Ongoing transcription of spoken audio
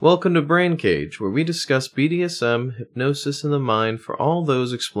Welcome to Brain Cage, where we discuss BDSM, hypnosis, and the mind for all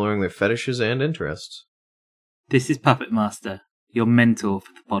those exploring their fetishes and interests. This is Puppet Master, your mentor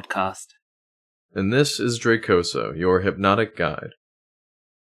for the podcast. And this is Dracoso, your hypnotic guide.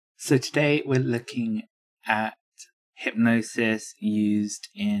 So today we're looking at hypnosis used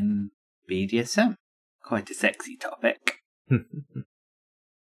in BDSM. Quite a sexy topic. And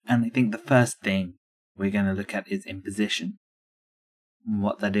I think the first thing we're going to look at is imposition.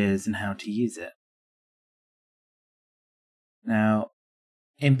 What that is and how to use it. Now,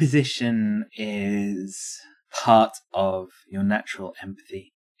 imposition is part of your natural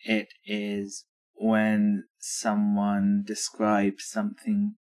empathy. It is when someone describes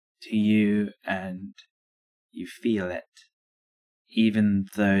something to you and you feel it, even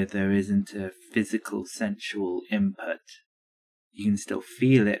though there isn't a physical sensual input. You can still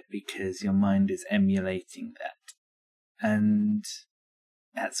feel it because your mind is emulating that. And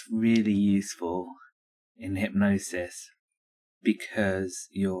that's really useful in hypnosis because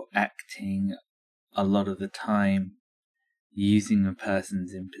you're acting a lot of the time using a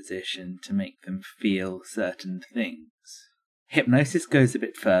person's imposition to make them feel certain things. Hypnosis goes a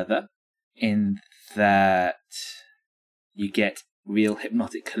bit further in that you get real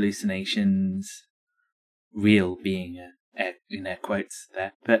hypnotic hallucinations, real being in air quotes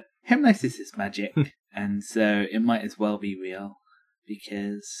there, but hypnosis is magic and so it might as well be real.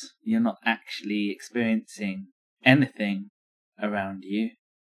 Because you're not actually experiencing anything around you.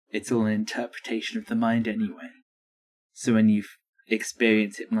 It's all an interpretation of the mind anyway. So when you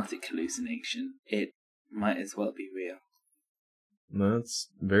experience hypnotic hallucination, it might as well be real. That's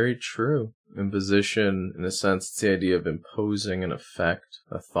very true. Imposition, in a sense, it's the idea of imposing an effect,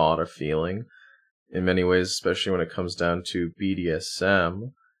 a thought, a feeling. In many ways, especially when it comes down to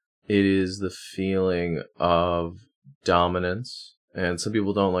BDSM, it is the feeling of dominance. And some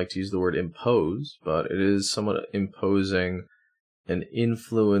people don't like to use the word impose, but it is somewhat imposing an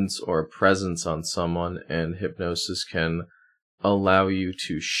influence or a presence on someone, and hypnosis can allow you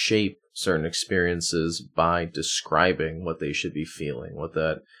to shape certain experiences by describing what they should be feeling, what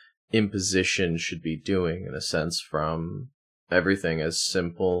that imposition should be doing, in a sense, from everything as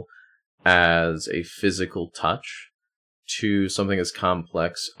simple as a physical touch to something as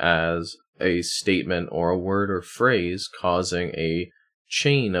complex as a statement or a word or phrase causing a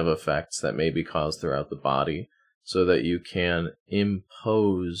chain of effects that may be caused throughout the body so that you can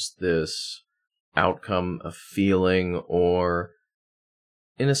impose this outcome, a feeling, or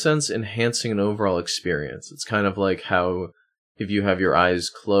in a sense enhancing an overall experience. It's kind of like how if you have your eyes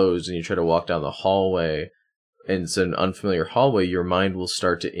closed and you try to walk down the hallway and it's an unfamiliar hallway, your mind will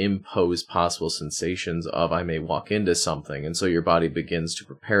start to impose possible sensations of I may walk into something. And so your body begins to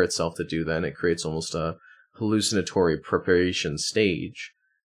prepare itself to do that. And it creates almost a hallucinatory preparation stage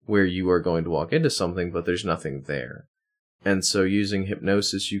where you are going to walk into something, but there's nothing there. And so using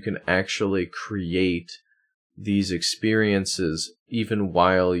hypnosis, you can actually create these experiences even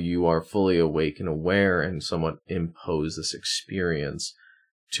while you are fully awake and aware and somewhat impose this experience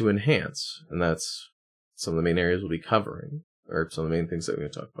to enhance. And that's some of the main areas we'll be covering, or some of the main things that we're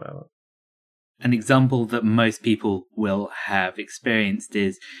going to talk about. An example that most people will have experienced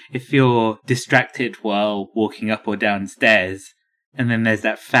is if you're distracted while walking up or down stairs, and then there's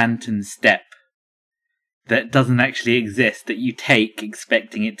that phantom step that doesn't actually exist that you take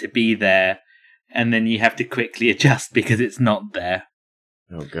expecting it to be there, and then you have to quickly adjust because it's not there.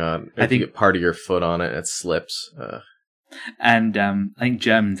 Oh god, if you get part of your foot on it, it slips. And I think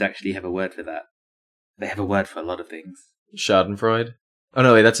Germans actually have a word for that. They have a word for a lot of things. Schadenfreude? Oh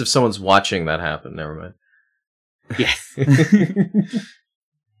no, wait, that's if someone's watching that happen. Never mind. Yes.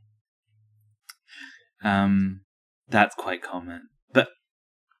 That's quite common. But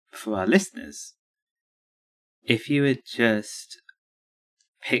for our listeners, if you would just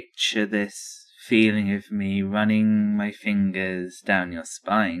picture this feeling of me running my fingers down your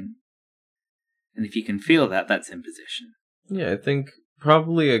spine, and if you can feel that, that's imposition. Yeah, I think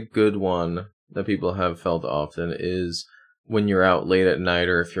probably a good one that people have felt often is when you're out late at night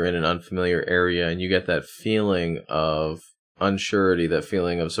or if you're in an unfamiliar area and you get that feeling of unsurety, that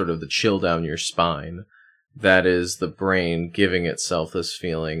feeling of sort of the chill down your spine. That is the brain giving itself this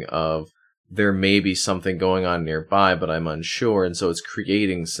feeling of there may be something going on nearby, but I'm unsure. And so it's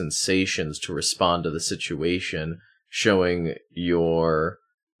creating sensations to respond to the situation, showing your,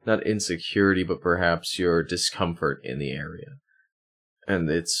 not insecurity, but perhaps your discomfort in the area. And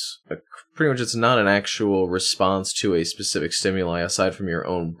it's pretty much, it's not an actual response to a specific stimuli aside from your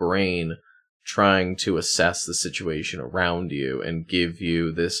own brain trying to assess the situation around you and give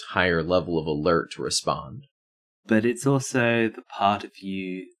you this higher level of alert to respond. But it's also the part of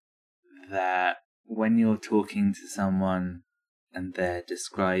you that when you're talking to someone and they're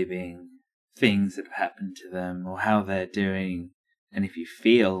describing things that have happened to them or how they're doing, and if you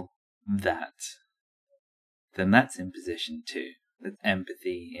feel that, then that's imposition too. That's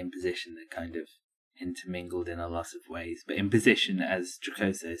empathy, imposition, that kind of intermingled in a lot of ways. But imposition, as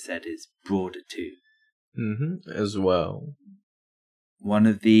Jocoso said, is broader too. As well. One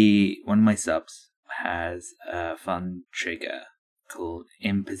of my subs has a fun trigger called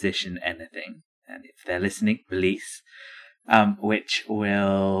Imposition Anything, and if they're listening, release, which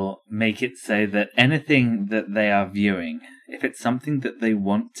will make it so that anything that they are viewing, if it's something that they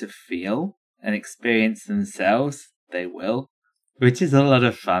want to feel and experience themselves, they will, which is a lot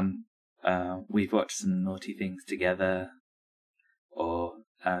of fun. We've watched some naughty things together, or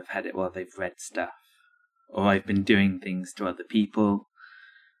I've had it while they've read stuff, or I've been doing things to other people,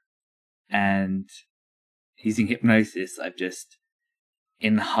 and using hypnosis, I've just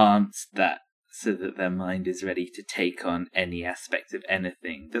enhanced that so that their mind is ready to take on any aspect of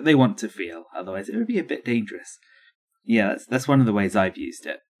anything that they want to feel. Otherwise, it would be a bit dangerous. Yeah, that's one of the ways I've used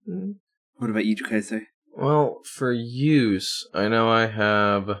it. What about you, Jocoso? Well, for use, I know I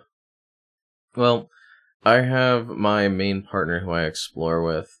have my main partner who I explore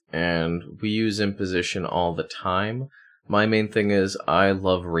with, and we use imposition all the time. My main thing is I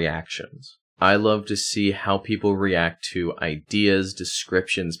love reactions. I love to see how people react to ideas,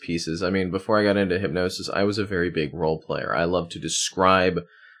 descriptions, pieces. I mean, before I got into hypnosis, I was a very big role player. I love to describe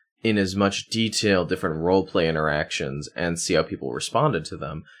in as much detail different role play interactions and see how people responded to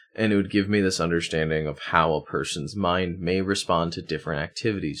them. And it would give me this understanding of how a person's mind may respond to different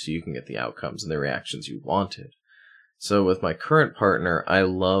activities so you can get the outcomes and the reactions you wanted. So with my current partner, I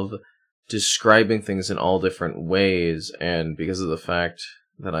love describing things in all different ways, and because of the fact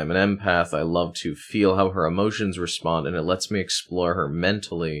that I'm an empath, I love to feel how her emotions respond, and it lets me explore her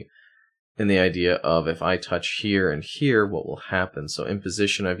mentally in the idea of if I touch here and here, what will happen. So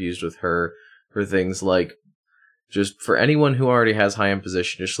imposition I've used with her for things like, just for anyone who already has high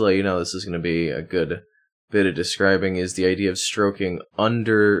imposition, just to let you know this is going to be a good bit of describing, is the idea of stroking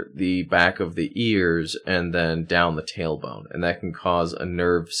under the back of the ears and then down the tailbone. And that can cause a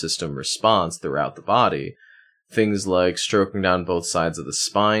nerve system response throughout the body. Things like stroking down both sides of the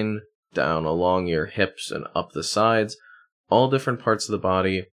spine, down along your hips and up the sides, all different parts of the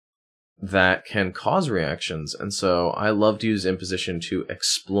body that can cause reactions. And so I love to use imposition to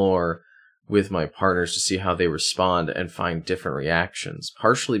explore with my partners to see how they respond and find different reactions,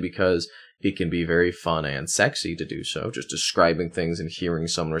 partially because it can be very fun and sexy to do so, just describing things and hearing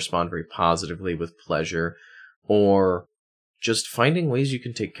someone respond very positively with pleasure, or just finding ways you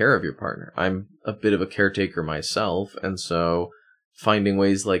can take care of your partner. I'm a bit of a caretaker myself, and so finding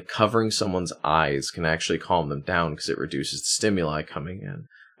ways like covering someone's eyes can actually calm them down because it reduces the stimuli coming in.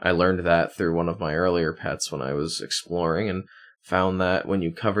 I learned that through one of my earlier pets when I was exploring, and found that when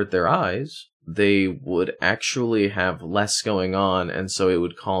you covered their eyes, they would actually have less going on, and so it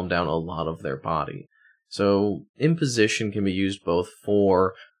would calm down a lot of their body. So imposition can be used both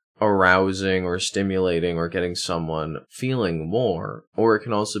for arousing or stimulating or getting someone feeling more, or it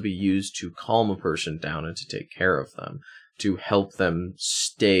can also be used to calm a person down and to take care of them, to help them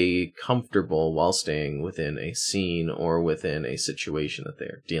stay comfortable while staying within a scene or within a situation that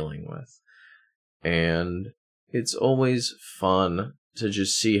they're dealing with. And it's always fun to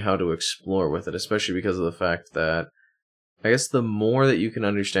just see how to explore with it, especially because of the fact that I guess the more that you can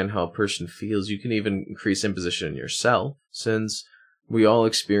understand how a person feels, you can even increase imposition in yourself, since we all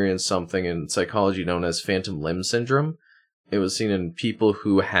experience something in psychology known as phantom limb syndrome. It was seen in people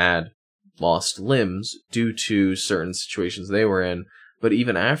who had lost limbs due to certain situations they were in, but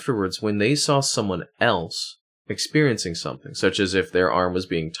even afterwards, when they saw someone else experiencing something, such as if their arm was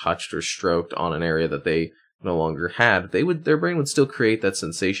being touched or stroked on an area that they no longer had, their brain would still create that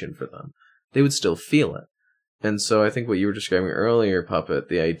sensation for them. They would still feel it. And so I think what you were describing earlier, Puppet,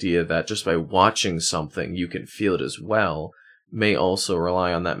 the idea that just by watching something you can feel it as well, may also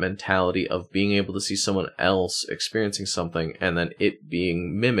rely on that mentality of being able to see someone else experiencing something and then it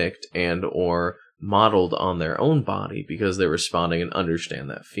being mimicked and or modeled on their own body because they're responding and understand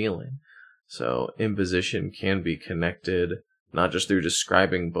that feeling. So imposition can be connected not just through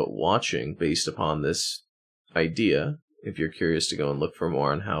describing but watching based upon this idea, if you're curious to go and look for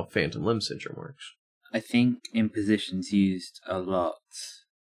more on how phantom limb syndrome works. I think imposition's used a lot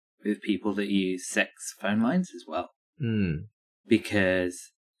with people that use sex phone lines as well.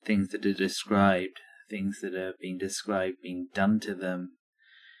 Because things that are described, things that are being described being done to them,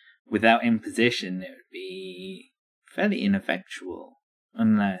 without imposition, it would be fairly ineffectual.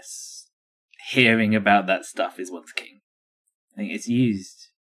 Unless hearing about that stuff is what's king. I think it's used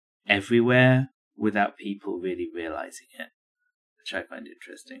everywhere without people really realizing it, which I find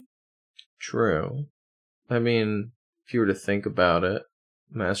interesting. True. I mean, if you were to think about it,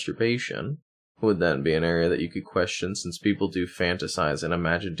 masturbation would then be an area that you could question, since people do fantasize and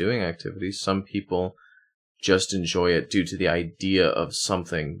imagine doing activities. Some people just enjoy it due to the idea of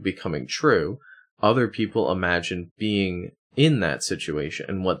something becoming true. Other people imagine being in that situation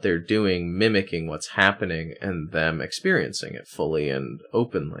and what they're doing, mimicking what's happening, and them experiencing it fully and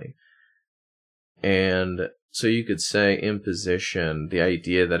openly. And so you could say imposition, the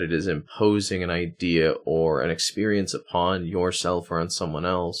idea that it is imposing an idea or an experience upon yourself or on someone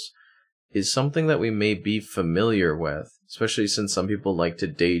else, is something that we may be familiar with, especially since some people like to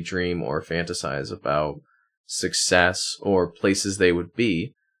daydream or fantasize about success or places they would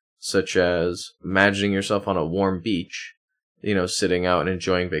be, such as imagining yourself on a warm beach, sitting out and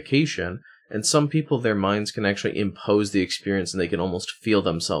enjoying vacation. And some people, their minds can actually impose the experience and they can almost feel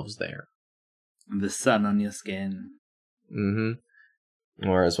themselves there. The sun on your skin. Mm-hmm.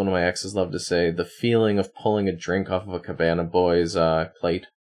 Or as one of my exes loved to say, the feeling of pulling a drink off of a Cabana Boys plate.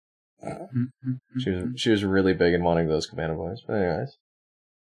 She was really big in wanting those Cabana Boys. But anyways.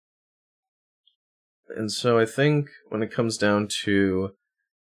 And so I think when it comes down to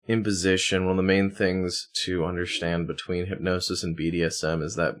imposition, one of the main things to understand between hypnosis and BDSM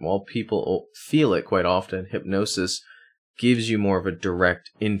is that while people feel it quite often, hypnosis gives you more of a direct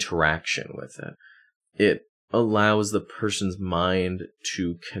interaction with it. It allows the person's mind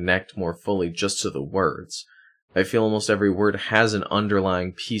to connect more fully just to the words. I feel almost every word has an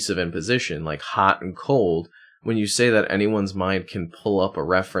underlying piece of imposition, like hot and cold. When you say that, anyone's mind can pull up a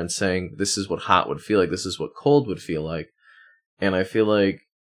reference saying, this is what hot would feel like, this is what cold would feel like. And I feel like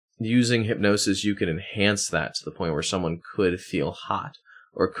using hypnosis, you can enhance that to the point where someone could feel hot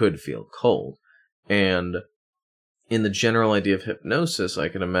or could feel cold. And in the general idea of hypnosis, I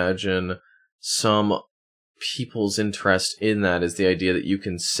can imagine some people's interest in that is the idea that you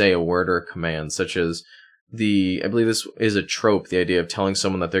can say a word or a command, such as I believe this is a trope, the idea of telling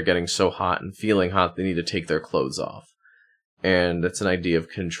someone that they're getting so hot and feeling hot they need to take their clothes off. And it's an idea of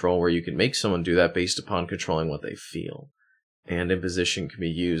control where you can make someone do that based upon controlling what they feel. And imposition can be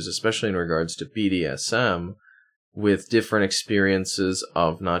used, especially in regards to BDSM, with different experiences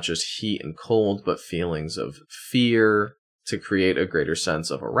of not just heat and cold, but feelings of fear to create a greater sense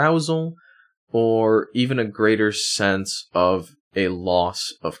of arousal, or even a greater sense of a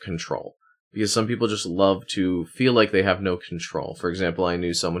loss of control. Because some people just love to feel like they have no control. For example, I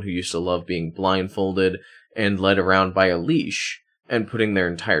knew someone who used to love being blindfolded and led around by a leash and putting their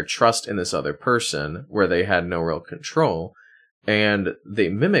entire trust in this other person where they had no real control. And they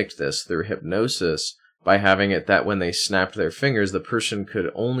mimicked this through hypnosis by having it that when they snapped their fingers, the person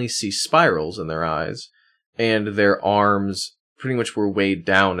could only see spirals in their eyes, and their arms pretty much were weighed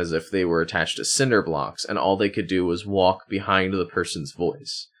down as if they were attached to cinder blocks, and all they could do was walk behind the person's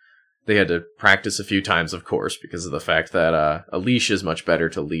voice. They had to practice a few times, of course, because of the fact that a leash is much better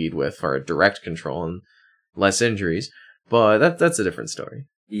to lead with for a direct control and less injuries, but that's a different story.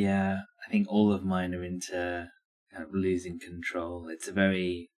 Yeah, I think all of mine are into kind of losing control. It's a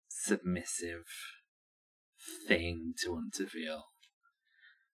very submissive thing to want to feel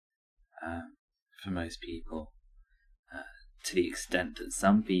for most people, to the extent that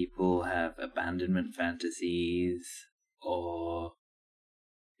some people have abandonment fantasies or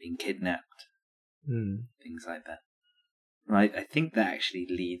being kidnapped, things like that. Right, I think that actually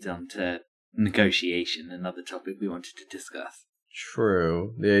leads on to negotiation, another topic we wanted to discuss.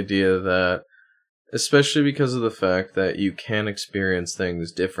 True. The idea that, especially because of the fact that you can experience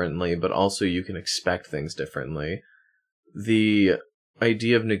things differently, but also you can expect things differently. The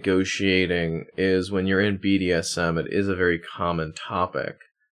idea of negotiating is, when you're in BDSM, it is a very common topic.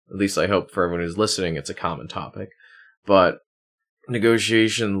 At least I hope for everyone who's listening it's a common topic. But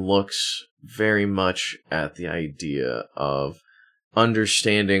negotiation looks very much at the idea of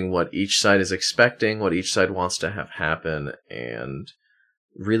understanding what each side is expecting, what each side wants to have happen, and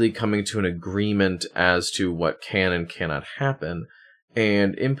really coming to an agreement as to what can and cannot happen.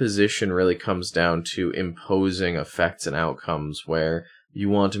 And imposition really comes down to imposing effects and outcomes where you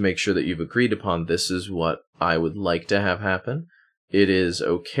want to make sure that you've agreed upon, this is what I would like to have happen. It is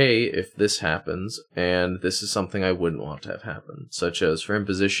okay if this happens, and this is something I wouldn't want to have happen. Such as for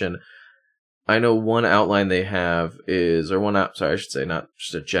imposition, I know one outline they have is, I should say, not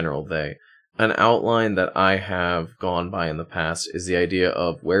just a general they. An outline that I have gone by in the past is the idea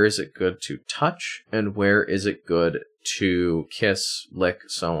of where is it good to touch and where is it good to kiss, lick,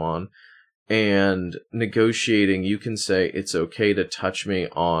 so on. And negotiating, you can say it's okay to touch me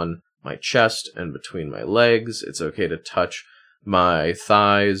on my chest and between my legs. It's okay to touch my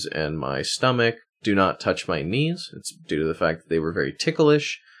thighs and my stomach. Do not touch my knees. It's due to the fact that they were very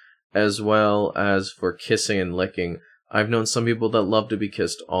ticklish, as well as for kissing and licking. I've known some people that love to be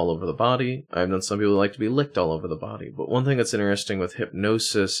kissed all over the body. I've known some people that like to be licked all over the body. But one thing that's interesting with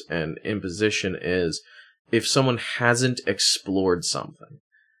hypnosis and imposition is if someone hasn't explored something,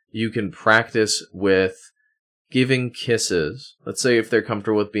 you can practice with giving kisses. Let's say if they're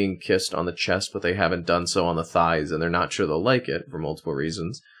comfortable with being kissed on the chest, but they haven't done so on the thighs and they're not sure they'll like it for multiple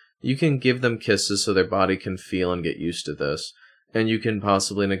reasons, you can give them kisses so their body can feel and get used to this. And you can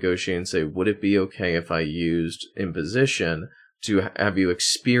possibly negotiate and say, would it be okay if I used imposition to have you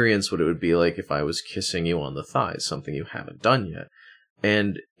experience what it would be like if I was kissing you on the thighs, something you haven't done yet?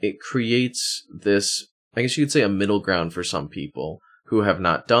 And it creates this, I guess you could say, a middle ground for some people who have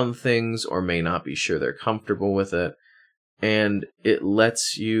not done things or may not be sure they're comfortable with it. And it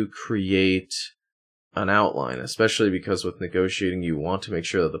lets you create an outline, especially because with negotiating, you want to make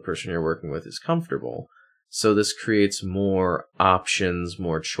sure that the person you're working with is comfortable. So this creates more options,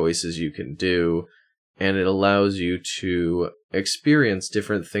 more choices you can do, and it allows you to experience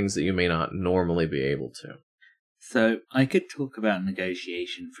different things that you may not normally be able to. So I could talk about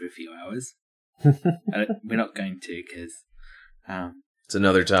negotiation for a few hours. We're not going to, because it's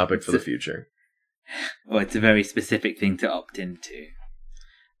another topic for the future. Well, it's a very specific thing to opt into.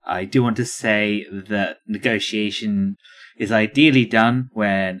 I do want to say that negotiation is ideally done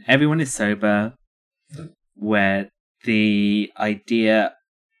when everyone is sober, where the idea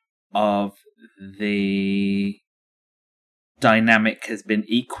of the dynamic has been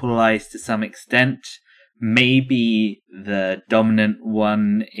equalized to some extent. Maybe the dominant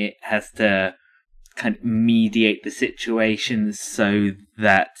one, it has to kind of mediate the situation so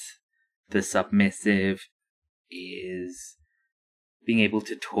that the submissive is being able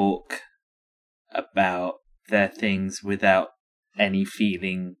to talk about their things without any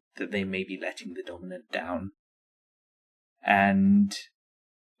feeling that they may be letting the dominant down. And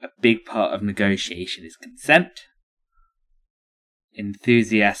a big part of negotiation is consent.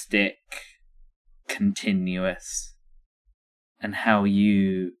 Enthusiastic, continuous, and how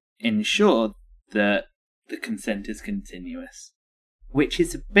you ensure that the consent is continuous. Which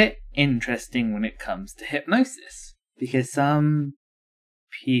is a bit interesting when it comes to hypnosis, because some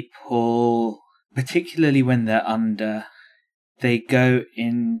people, particularly when they're under, they go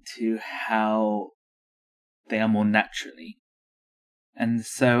into how they are more naturally. And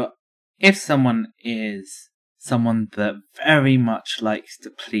so if someone is someone that very much likes to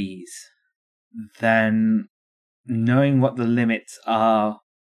please, then knowing what the limits are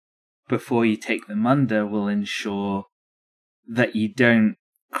before you take them under will ensure that you don't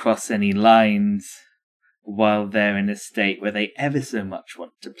cross any lines while they're in a state where they ever so much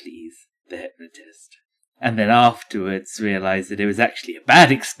want to please the hypnotist. And then afterwards realize that it was actually a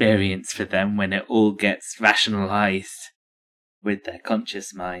bad experience for them when it all gets rationalized with their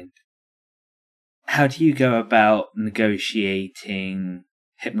conscious mind. How do you go about negotiating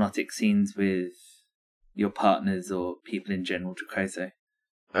hypnotic scenes with your partners or people in general, Jacoso?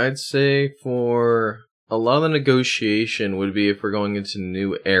 I'd say for a lot of the negotiation would be if we're going into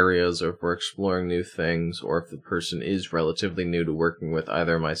new areas or if we're exploring new things or if the person is relatively new to working with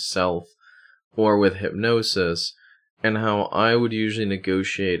either myself or with hypnosis. And how I would usually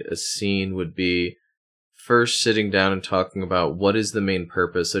negotiate a scene would be first sitting down and talking about what is the main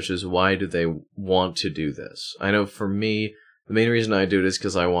purpose, such as why do they want to do this. I know for me, the main reason I do it is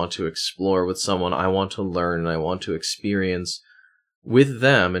because I want to explore with someone, I want to learn, and I want to experience with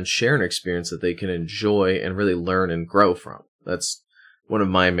them and share an experience that they can enjoy and really learn and grow from. That's one of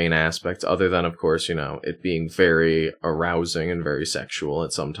my main aspects, other than, of course, it being very arousing and very sexual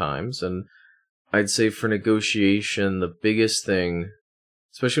at some times. And I'd say for negotiation, the biggest thing,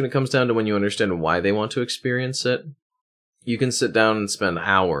 especially when it comes down to when you understand why they want to experience it, you can sit down and spend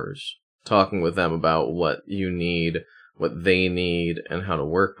hours talking with them about what you need, what they need, and how to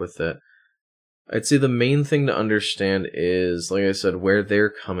work with it. I'd say the main thing to understand is, like I said, where they're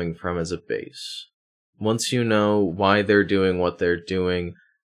coming from as a base. Once you know why they're doing what they're doing,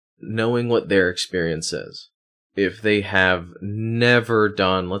 knowing what their experience is. If they have never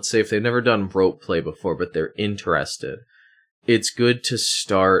done, let's say if they've never done rope play before, but they're interested, it's good to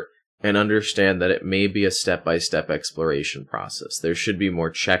start and understand that it may be a step-by-step exploration process. There should be more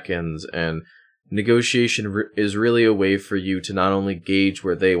check-ins, and negotiation is really a way for you to not only gauge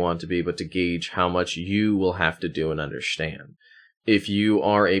where they want to be, but to gauge how much you will have to do and understand. If you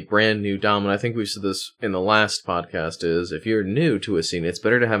are a brand new dominant, I think we said this in the last podcast, is if you're new to a scene, it's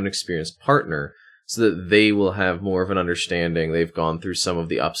better to have an experienced partner so that they will have more of an understanding. They've gone through some of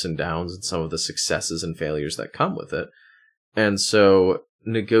the ups and downs and some of the successes and failures that come with it. And so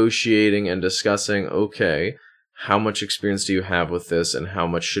negotiating and discussing, okay, how much experience do you have with this and how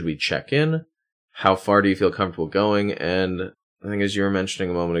much should we check in? How far do you feel comfortable going? And I think, as you were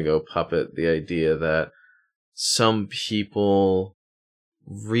mentioning a moment ago, Puppet, the idea that some people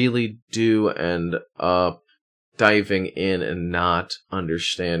really do end up diving in and not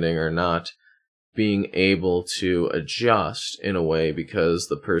understanding or not being able to adjust in a way because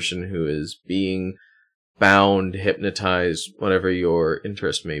the person who is being bound, hypnotized, whatever your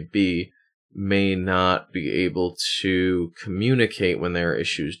interest may not be able to communicate when there are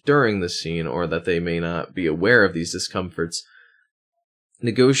issues during the scene, or that they may not be aware of these discomforts.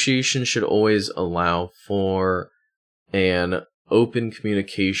 Negotiation should always allow for an open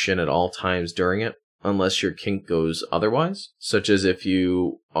communication at all times during it, unless your kink goes otherwise, such as if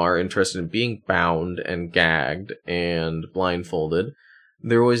you are interested in being bound and gagged and blindfolded,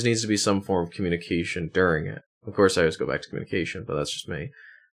 there always needs to be some form of communication during it. Of course, I always go back to communication, but that's just me.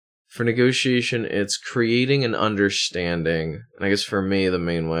 For negotiation, it's creating an understanding, and I guess for me, the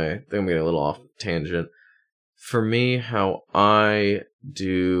main way, I think I'm getting a little off tangent. For me, how I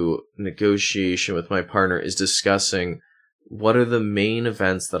do negotiation with my partner is discussing what are the main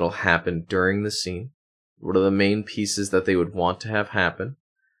events that'll happen during the scene, what are the main pieces that they would want to have happen,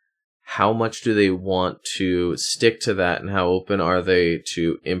 how much do they want to stick to that, and how open are they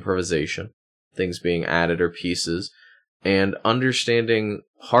to improvisation, things being added or pieces, and understanding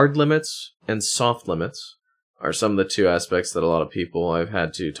hard limits and soft limits are some of the two aspects that a lot of people I've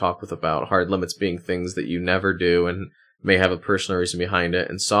had to talk with about. Hard limits being things that you never do and may have a personal reason behind it,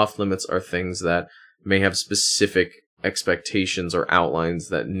 and soft limits are things that may have specific expectations or outlines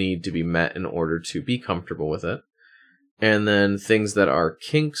that need to be met in order to be comfortable with it. And then things that are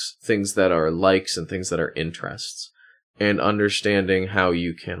kinks, things that are likes, and things that are interests, and understanding how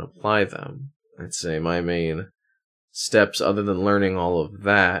you can apply them. I'd say my main steps, other than learning all of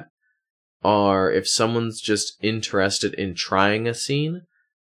that, are if someone's just interested in trying a scene,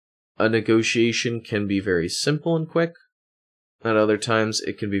 a negotiation can be very simple and quick. At other times,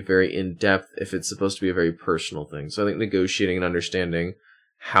 it can be very in-depth if it's supposed to be a very personal thing. So I think negotiating and understanding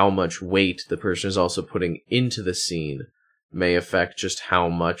how much weight the person is also putting into the scene may affect just how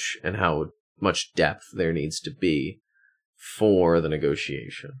much and how much depth there needs to be for the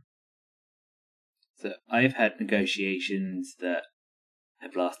negotiation. So I've had negotiations that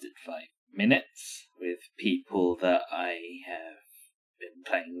have lasted 5 minutes with people that I have been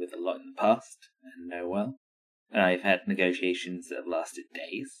playing with a lot in the past and know well. And I've had negotiations that have lasted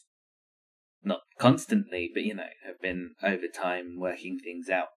days. Not constantly, but, have been over time working things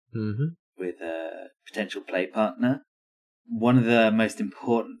out with a potential play partner. One of the most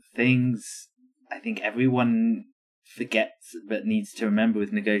important things I think everyone forgets but needs to remember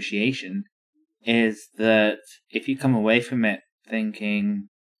with negotiation is that if you come away from it thinking,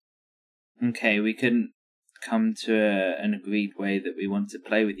 okay, we couldn't come to an agreed way that we want to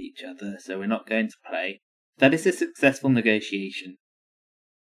play with each other, so we're not going to play, that is a successful negotiation.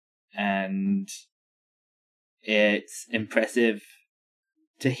 And it's impressive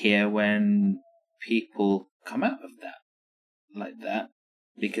to hear when people come out of that like that,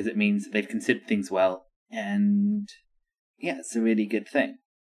 because it means that they've considered things well, and yeah, it's a really good thing.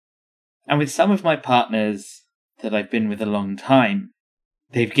 And with some of my partners that I've been with a long time,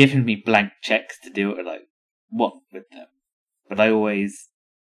 they've given me blank checks to do what I want with them. But I always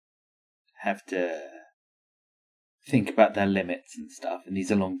have to think about their limits and stuff, and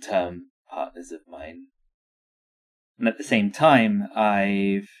these are long-term partners of mine. And at the same time,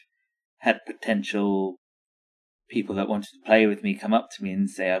 I've had potential people that wanted to play with me come up to me and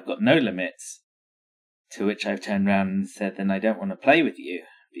say, I've got no limits, to which I've turned around and said, then I don't want to play with you,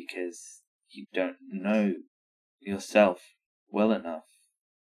 because you don't know yourself well enough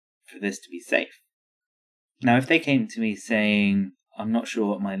for this to be safe. Now, if they came to me saying, I'm not sure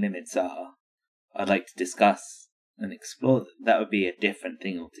what my limits are, I'd like to discuss and explore them, that would be a different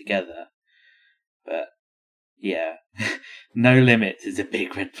thing altogether. But, yeah, no limits is a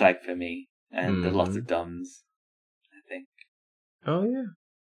big red flag for me, and a lot of DOMs, I think. Oh, yeah.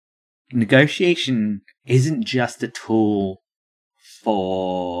 Negotiation isn't just a tool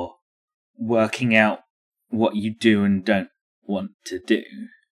for working out what you do and don't want to do.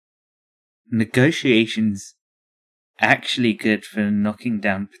 Negotiation's actually good for knocking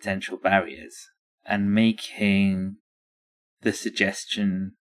down potential barriers and making the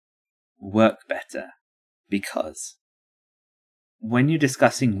suggestion work better, because when you're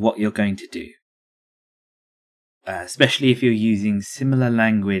discussing what you're going to do, especially if you're using similar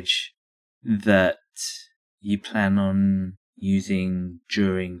language that you plan on using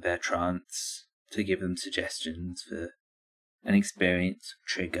during their trance to give them suggestions for an experience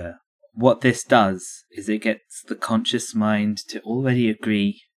trigger. What this does is it gets the conscious mind to already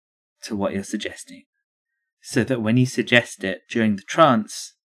agree to what you're suggesting, so that when you suggest it during the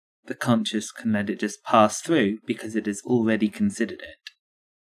trance, the conscious can let it just pass through because it has already considered it,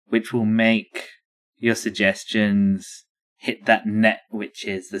 which will make your suggestions hit that net which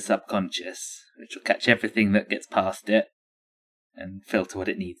is the subconscious, which will catch everything that gets past it and filter what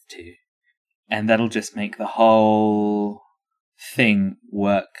it needs to. And that'll just make the whole thing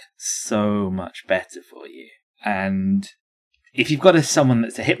work so much better for you. And if you've got someone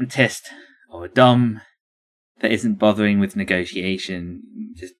that's a hypnotist or a dom that isn't bothering with negotiation,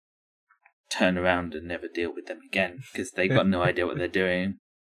 just turn around and never deal with them again, because they've got no idea what they're doing.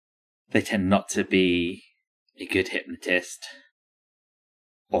 They tend not to be a good hypnotist,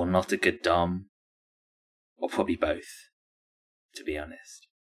 or not a good dom, or probably both, to be honest.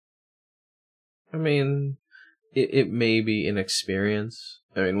 I mean, it may be inexperience.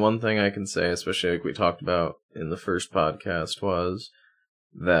 I mean, one thing I can say, especially like we talked about in the first podcast, was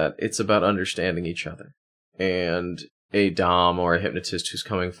that it's about understanding each other. And a dom or a hypnotist who's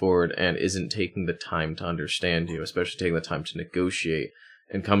coming forward and isn't taking the time to understand you, especially taking the time to negotiate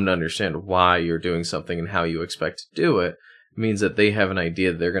and come to understand why you're doing something and how you expect to do it, means that they have an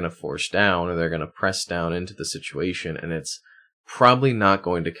idea that they're going to force down or they're going to press down into the situation, and it's probably not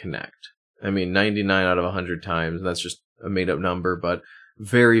going to connect. I mean, 99 out of 100 times, and that's just a made-up number, but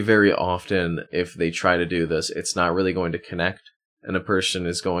very, very often, if they try to do this, it's not really going to connect, and a person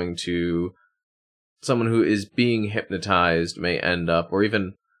is going to... Someone who is being hypnotized may end up, or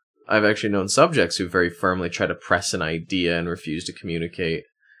even... I've actually known subjects who very firmly try to press an idea and refuse to communicate,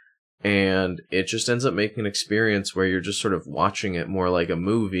 and it just ends up making an experience where you're just sort of watching it more like a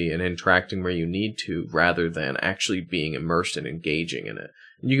movie and interacting where you need to, rather than actually being immersed and engaging in it.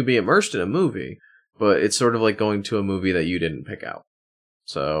 You can be immersed in a movie, but it's sort of like going to a movie that you didn't pick out.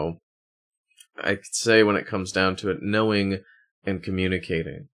 So, I could say when it comes down to it, knowing and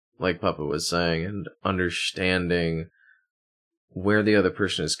communicating, like Papa was saying, and understanding where the other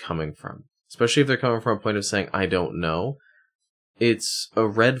person is coming from. Especially if they're coming from a point of saying, I don't know. It's a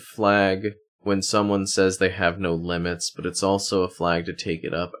red flag when someone says they have no limits, but it's also a flag to take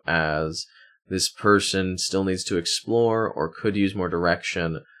it up as this person still needs to explore or could use more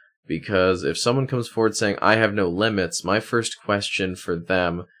direction. Because if someone comes forward saying, I have no limits, my first question for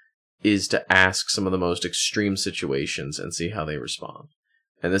them is to ask some of the most extreme situations and see how they respond.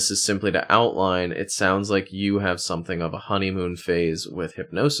 And this is simply to outline, it sounds like you have something of a honeymoon phase with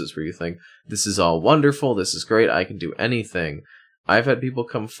hypnosis where you think, this is all wonderful, this is great, I can do anything. I've had people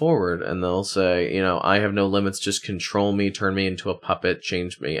come forward and they'll say, I have no limits, just control me, turn me into a puppet,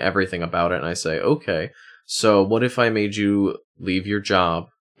 change me, everything about it. And I say, okay, so what if I made you leave your job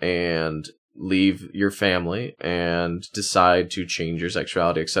and leave your family and decide to change your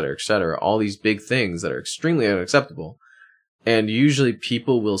sexuality, etc., all these big things that are extremely unacceptable. And usually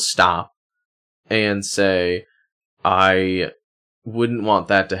people will stop and say, I wouldn't want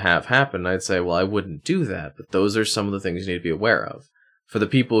that to have happen. I'd say, well, I wouldn't do that, but those are some of the things you need to be aware of. For the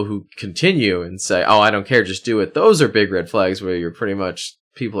people who continue and say, oh, I don't care, just do it, those are big red flags where you're pretty much,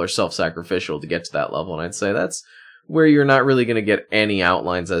 people are self-sacrificial to get to that level. And I'd say that's where you're not really going to get any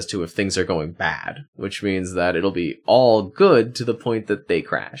outlines as to if things are going bad, which means that it'll be all good to the point that they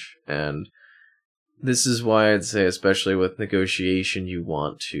crash. And this is why I'd say, especially with negotiation, you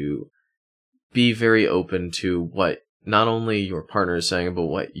want to be very open to what not only your partner is saying, but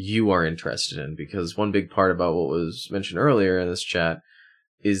what you are interested in. Because one big part about what was mentioned earlier in this chat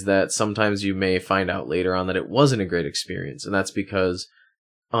is that sometimes you may find out later on that it wasn't a great experience. And that's because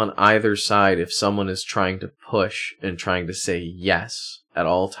on either side, if someone is trying to push and trying to say yes at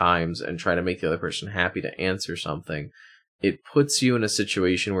all times and try to make the other person happy to answer something, it puts you in a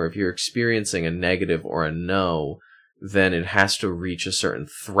situation where if you're experiencing a negative or a no, then it has to reach a certain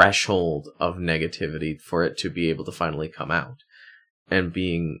threshold of negativity for it to be able to finally come out. And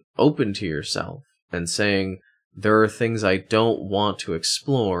being open to yourself and saying, there are things I don't want to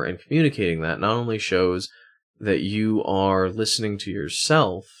explore, and communicating that not only shows that you are listening to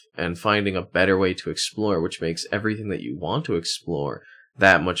yourself and finding a better way to explore, which makes everything that you want to explore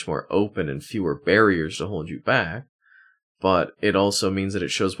that much more open and fewer barriers to hold you back, but it also means that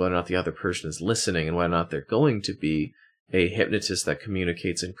it shows whether or not the other person is listening and whether or not they're going to be a hypnotist that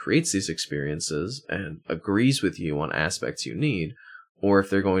communicates and creates these experiences and agrees with you on aspects you need, or if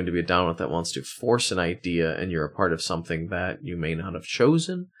they're going to be a download that wants to force an idea and you're a part of something that you may not have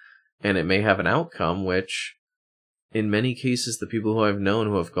chosen, and it may have an outcome which in many cases, the people who I've known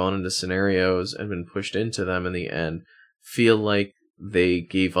who have gone into scenarios and been pushed into them in the end feel like they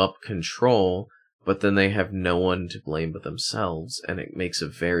gave up control, but then they have no one to blame but themselves, and it makes a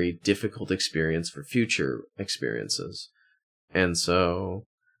very difficult experience for future experiences. And so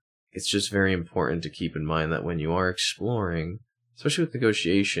it's just very important to keep in mind that when you are exploring, especially with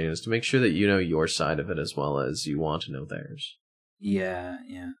negotiation, is to make sure that you know your side of it as well as you want to know theirs. Yeah.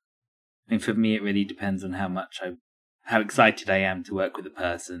 I mean, for me, it really depends on how excited I am to work with a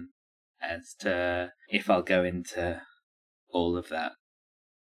person as to if I'll go into all of that.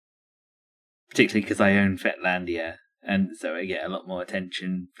 Particularly because I own Fetlandia, and so I get a lot more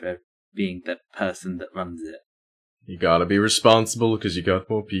attention for being the person that runs it. You gotta be responsible because you got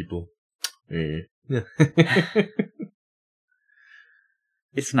more people. Yeah.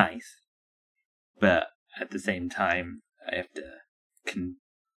 It's nice, but at the same time, I have to...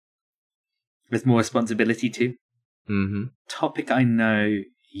 There's more responsibility too. Mm-hmm. Topic I know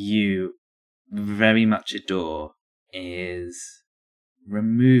you very much adore is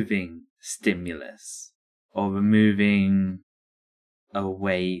removing stimulus or removing a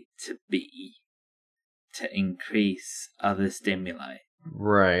way to be to increase other stimuli.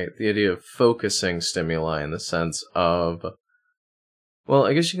 Right. The idea of focusing stimuli in the sense of... Well,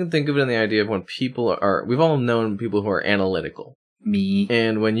 I guess you can think of it in the idea of when people are... We've all known people who are analytical. Me.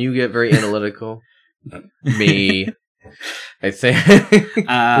 And when you get very analytical... me... I think...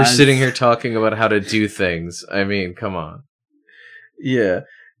 we're sitting here talking about how to do things. I mean, come on. Yeah.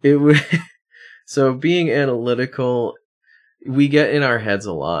 It would... So being analytical, we get in our heads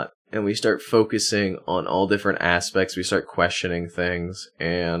a lot. And we start focusing on all different aspects. We start questioning things.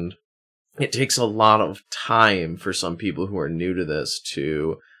 And it takes a lot of time for some people who are new to this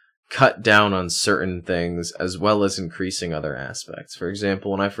to cut down on certain things as well as increasing other aspects. For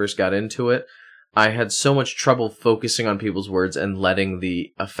example, when I first got into it, I had so much trouble focusing on people's words and letting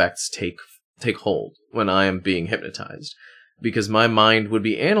the effects take hold when I am being hypnotized. Because my mind would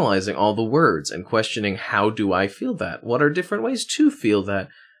be analyzing all the words and questioning, how do I feel that? What are different ways to feel that?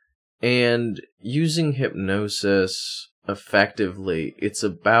 And using hypnosis effectively, it's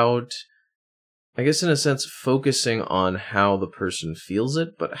about, I guess in a sense, focusing on how the person feels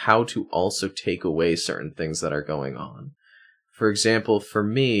it, but how to also take away certain things that are going on. For example, for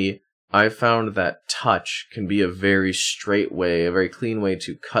me, I found that touch can be a very straight way, a very clean way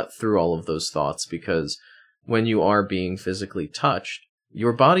to cut through all of those thoughts, because when you are being physically touched,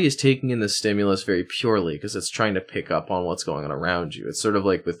 your body is taking in the stimulus very purely because it's trying to pick up on what's going on around you. It's sort of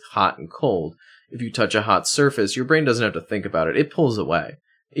like with hot and cold. If you touch a hot surface, your brain doesn't have to think about it. It pulls away,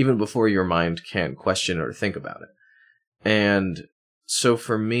 even before your mind can question or think about it. And so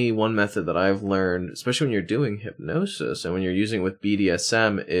for me, one method that I've learned, especially when you're doing hypnosis and when you're using it with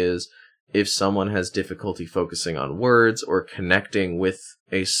BDSM, is if someone has difficulty focusing on words or connecting with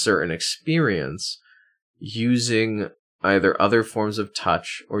a certain experience, using either other forms of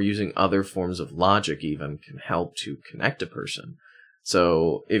touch or using other forms of logic even can help to connect a person.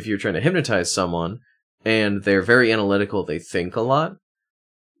 So if you're trying to hypnotize someone and they're very analytical, they think a lot,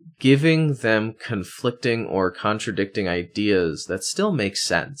 giving them conflicting or contradicting ideas that still make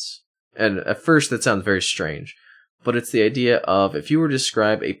sense. And at first that sounds very strange, but it's the idea of, if you were to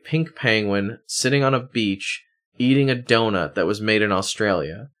describe a pink penguin sitting on a beach eating a donut that was made in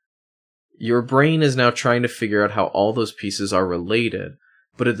Australia, your brain is now trying to figure out how all those pieces are related,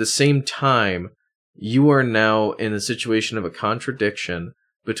 but at the same time, you are now in a situation of a contradiction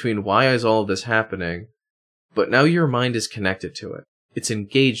between why is all of this happening, but now your mind is connected to it. It's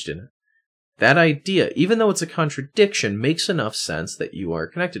engaged in it. That idea, even though it's a contradiction, makes enough sense that you are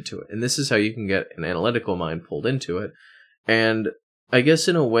connected to it. And this is how you can get an analytical mind pulled into it. And I guess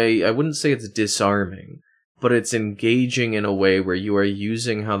in a way, I wouldn't say it's disarming, but it's engaging in a way where you are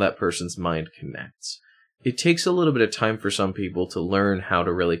using how that person's mind connects. It takes a little bit of time for some people to learn how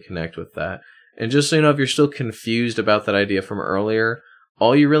to really connect with that. And just so you know, if you're still confused about that idea from earlier,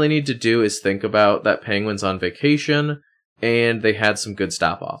 all you really need to do is think about that penguin's on vacation and they had some good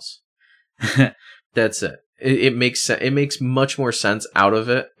stop-offs. That's it. It makes sense. It makes much more sense out of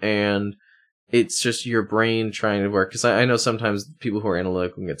it, and it's just your brain trying to work. Because I know sometimes people who are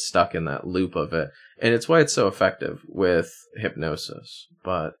analytical can get stuck in that loop of it, and it's why it's so effective with hypnosis.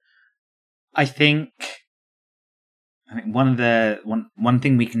 But I think one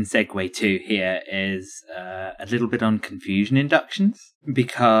thing we can segue to here is a little bit on confusion inductions,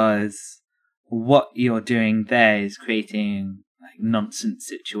 because what you're doing there is creating like nonsense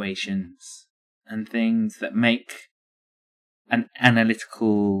situations and things that make an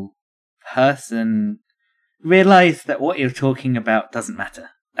analytical person realize that what you're talking about doesn't matter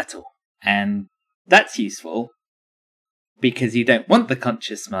at all. And that's useful, because you don't want the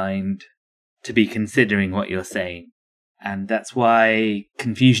conscious mind to be considering what you're saying. And that's why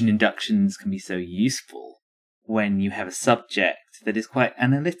confusion inductions can be so useful when you have a subject that is quite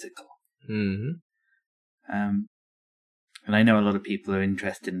analytical. Mm-hmm. And I know a lot of people are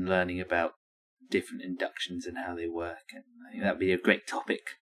interested in learning about different inductions and how they work, and I think that would be a great topic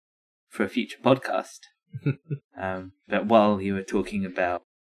for a future podcast. But while you were talking about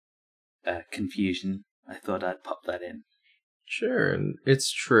confusion, I thought I'd pop that in. Sure, and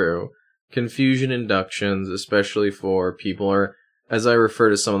it's true. Confusion inductions, especially for people, are, as I refer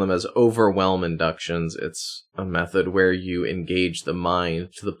to some of them as overwhelm inductions. It's a method where you engage the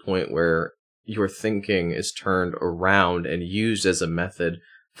mind to the point where your thinking is turned around and used as a method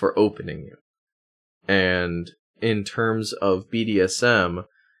for opening you. And in terms of BDSM,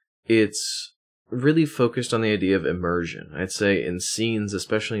 it's really focused on the idea of immersion. I'd say in scenes,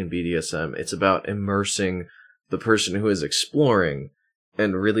 especially in BDSM, it's about immersing the person who is exploring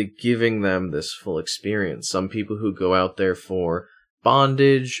and really giving them this full experience. Some people who go out there for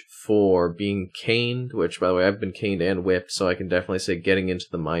bondage, for being caned, which, by the way, I've been caned and whipped, so I can definitely say getting into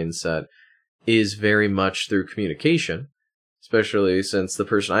the mindset is very much through communication, especially since the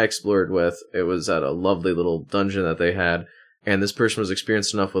person I explored with, it was at a lovely little dungeon that they had, and this person was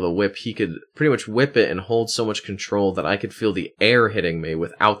experienced enough with a whip, he could pretty much whip it and hold so much control that I could feel the air hitting me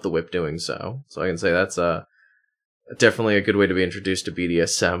without the whip doing so. So I can say that's definitely a good way to be introduced to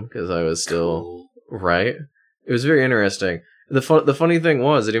BDSM, because I was still... Cool. Right? It was very interesting. The funny thing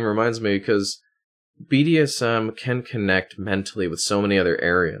was, it even reminds me, because BDSM can connect mentally with so many other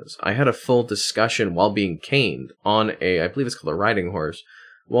areas. I had a full discussion while being caned on I believe it's called a riding horse.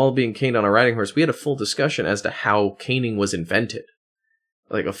 While being caned on a riding horse, we had a full discussion as to how caning was invented.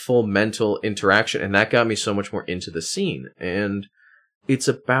 Like a full mental interaction, and that got me so much more into the scene. And it's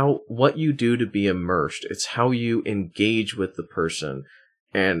about what you do to be immersed. It's how you engage with the person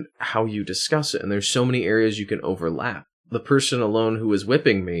and how you discuss it. And there's so many areas you can overlap. The person alone who was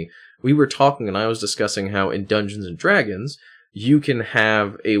whipping me, we were talking and I was discussing how in Dungeons & Dragons, you can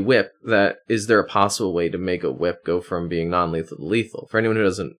have a whip that, is there a possible way to make a whip go from being non-lethal to lethal? For anyone who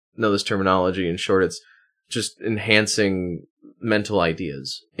doesn't know this terminology, in short, it's just enhancing mental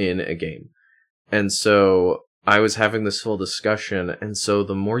ideas in a game. And so I was having this full discussion, and so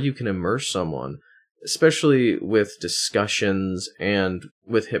the more you can immerse someone, especially with discussions and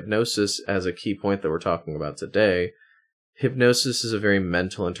with hypnosis as a key point that we're talking about today, hypnosis is a very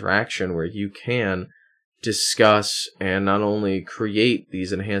mental interaction where you can discuss and not only create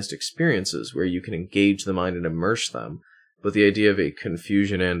these enhanced experiences where you can engage the mind and immerse them, but the idea of a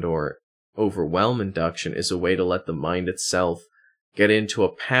confusion and or overwhelm induction is a way to let the mind itself get into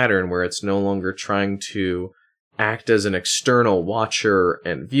a pattern where it's no longer trying to act as an external watcher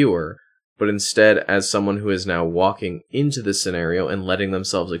and viewer, but instead as someone who is now walking into the scenario and letting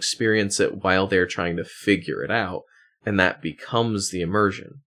themselves experience it while they're trying to figure it out, and that becomes the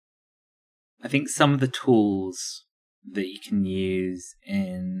immersion. I think some of the tools that you can use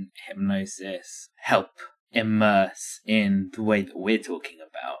in hypnosis help immerse in the way that we're talking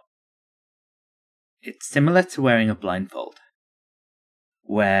about. It's similar to wearing a blindfold,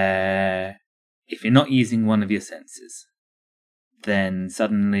 where if you're not using one of your senses, then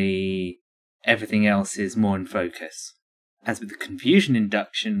suddenly everything else is more in focus. As with the confusion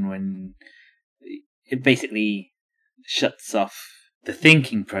induction, when it basically shuts off the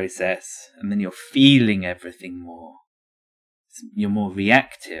thinking process, and then you're feeling everything more. You're more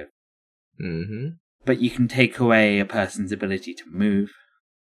reactive. Mm-hmm. But you can take away a person's ability to move,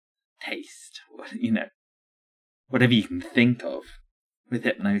 taste, whatever you can think of with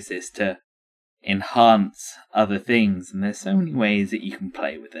hypnosis to enhance other things. And there's so many ways that you can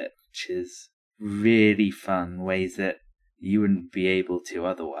play with it, which is really fun, ways that you wouldn't be able to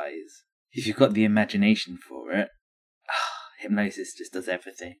otherwise. If you've got the imagination for it, hypnosis just does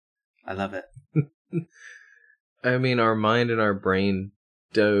everything. I love it. I mean, our mind and our brain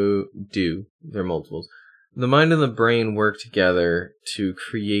do. They're multiples. The mind and the brain work together to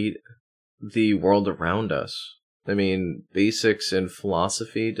create the world around us. I mean, basics in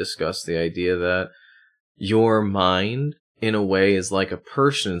philosophy discuss the idea that your mind, in a way, is like a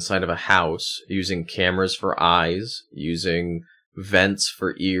person inside of a house, using cameras for eyes, using vents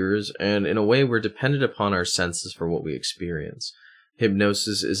for ears, and in a way we're dependent upon our senses for what we experience.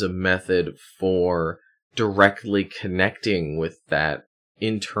 Hypnosis is a method for directly connecting with that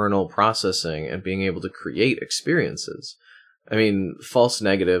internal processing and being able to create experiences. I mean, false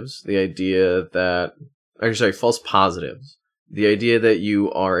positives, the idea that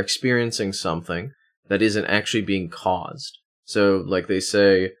you are experiencing something that isn't actually being caused. So, like they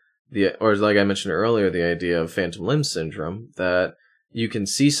say, or like I mentioned earlier, the idea of phantom limb syndrome, that you can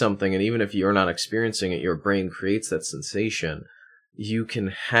see something, and even if you're not experiencing it, your brain creates that sensation. You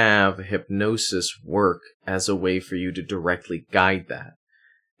can have hypnosis work as a way for you to directly guide that.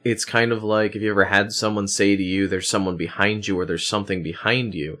 It's kind of like if you ever had someone say to you, there's someone behind you or there's something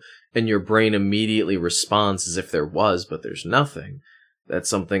behind you, and your brain immediately responds as if there was, but there's nothing. That's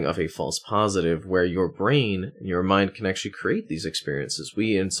something of a false positive, where your brain and your mind can actually create these experiences.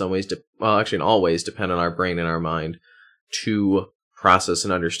 We, in some ways, actually in all ways, depend on our brain and our mind to process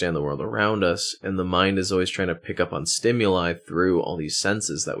and understand the world around us, and the mind is always trying to pick up on stimuli through all these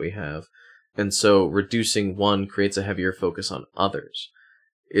senses that we have. And so reducing one creates a heavier focus on others.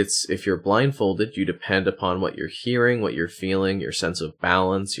 It's, if you're blindfolded, you depend upon what you're hearing, what you're feeling, your sense of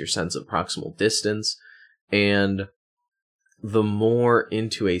balance, your sense of proximal distance, and the more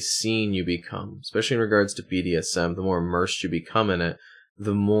into a scene you become, especially in regards to BDSM, the more immersed you become in it,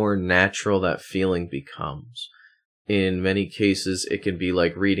 the more natural that feeling becomes. In many cases, it can be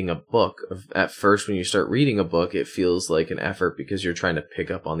like reading a book. At first, when you start reading a book, it feels like an effort because you're trying to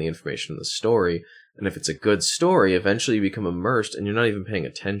pick up on the information in the story. And if it's a good story, eventually you become immersed and you're not even paying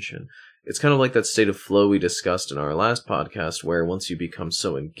attention. It's kind of like that state of flow we discussed in our last podcast, where once you become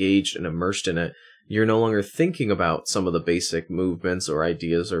so engaged and immersed in it, you're no longer thinking about some of the basic movements or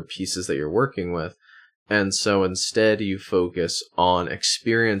ideas or pieces that you're working with. And so instead, you focus on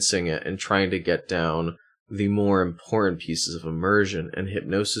experiencing it and trying to get down the more important pieces of immersion, and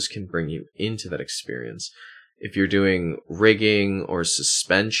hypnosis can bring you into that experience. If you're doing rigging or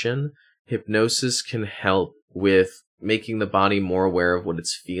suspension, hypnosis can help with making the body more aware of what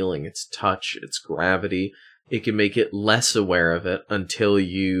it's feeling, its touch, its gravity. It can make it less aware of it until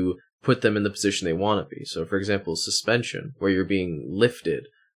you put them in the position they want to be. So, for example, suspension, where you're being lifted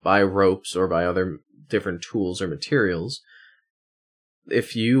by ropes or by other different tools or materials.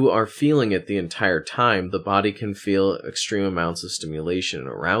 If you are feeling it the entire time, the body can feel extreme amounts of stimulation and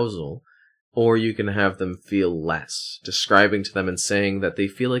arousal, or you can have them feel less, describing to them and saying that they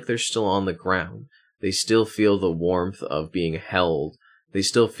feel like they're still on the ground. They still feel the warmth of being held. They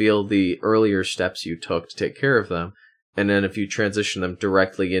still feel the earlier steps you took to take care of them. And then if you transition them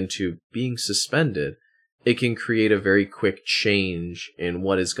directly into being suspended, it can create a very quick change in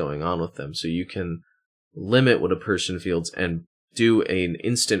what is going on with them. So you can limit what a person feels and do an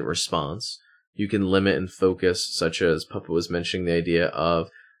instant response. You can limit and focus, such as Puppa was mentioning, the idea of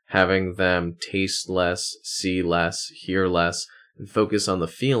having them taste less, see less, hear less, and focus on the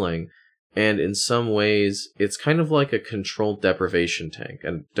feeling. And in some ways, it's kind of like a controlled deprivation tank.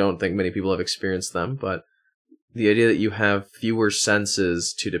 I don't think many people have experienced them, but the idea that you have fewer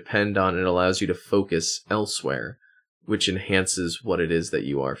senses to depend on, it allows you to focus elsewhere, which enhances what it is that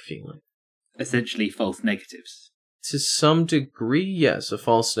you are feeling. Essentially false negatives. To some degree, yes, a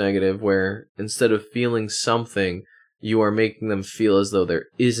false negative, where instead of feeling something, you are making them feel as though there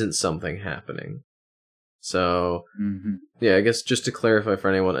isn't something happening. So, yeah, I guess just to clarify for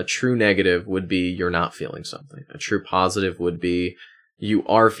anyone, a true negative would be you're not feeling something. A true positive would be you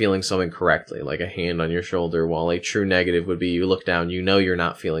are feeling something correctly, like a hand on your shoulder, while a true negative would be you look down, you know you're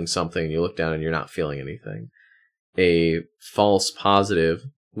not feeling something, you look down and you're not feeling anything. A false positive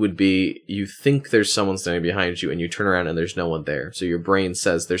would be you think there's someone standing behind you and you turn around and there's no one there. So your brain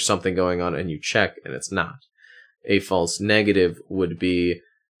says there's something going on and you check and it's not. A false negative would be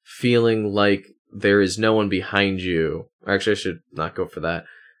feeling like there is no one behind you. Actually, I should not go for that.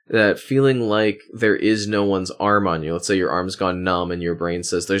 That feeling like there is no one's arm on you. Let's say your arm's gone numb and your brain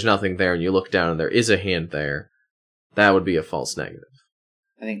says there's nothing there and you look down and there is a hand there. That would be a false negative.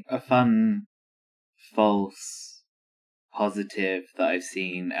 I think a fun false positive that I've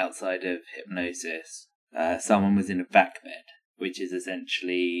seen outside of hypnosis, someone was in a vac bed, which is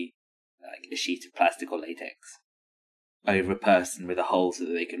essentially like a sheet of plastic or latex over a person with a hole so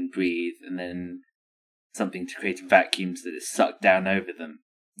that they can breathe, and then something to create a vacuum so that it's sucked down over them.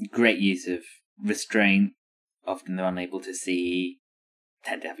 Great use of restraint. Often they're unable to see,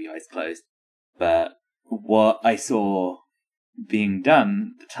 tend to have your eyes closed. But what I saw being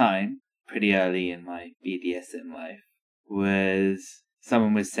done at the time, pretty early in my BDSM life, was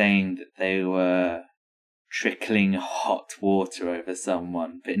someone was saying that they were trickling hot water over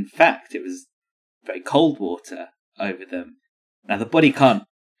someone, but in fact it was very cold water over them. Now the body can't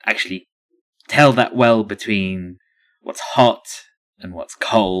actually tell that well between what's hot and what's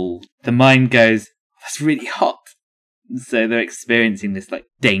cold. The mind goes, that's really hot. So they're experiencing this like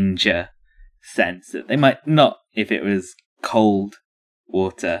danger sense that they might not if it was cold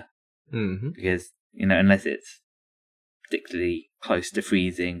water. Because, unless it's particularly close to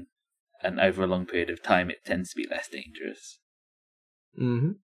freezing and over a long period of time, it tends to be less dangerous.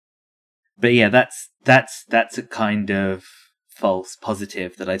 But yeah, that's a kind of false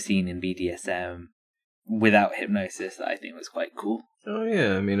positive that I've seen in BDSM without hypnosis that I think was quite cool. Oh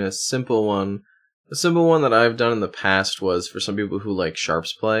yeah, I mean a simple one that I've done in the past was for some people who like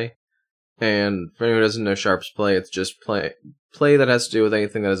sharps play. And for anyone who doesn't know sharps play, it's just play that has to do with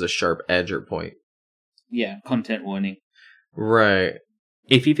anything that has a sharp edge or point. Yeah, content warning. Right.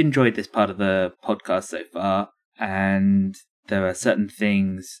 If you've enjoyed this part of the podcast so far, and there are certain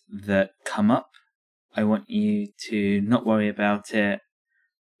things that come up, I want you to not worry about it,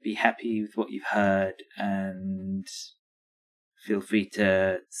 be happy with what you've heard, and feel free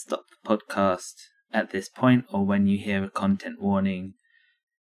to stop the podcast at this point or when you hear a content warning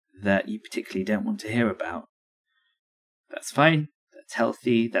that you particularly don't want to hear about. That's fine, that's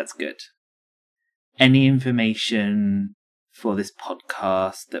healthy, that's good. Any information for this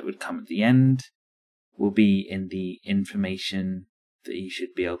podcast that would come at the end will be in the information that you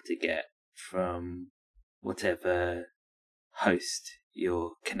should be able to get from whatever host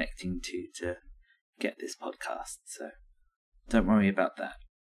you're connecting to get this podcast. So don't worry about that.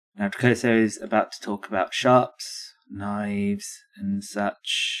 Now, Takoso is about to talk about sharps, knives, and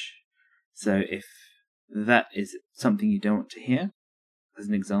such. So if that is something you don't want to hear, as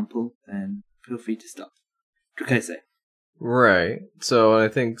an example, then feel free to stop. Takoso. Right. So I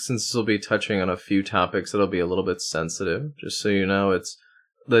think since this will be touching on a few topics that'll be a little bit sensitive, just so you know,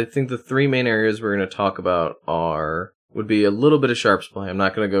 I think the three main areas we're going to talk about would be a little bit of sharps play. I'm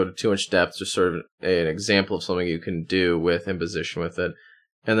not going to go to too much depth, just sort of an example of something you can do with imposition with it.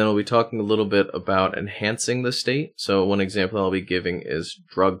 And then we'll be talking a little bit about enhancing the state. So one example I'll be giving is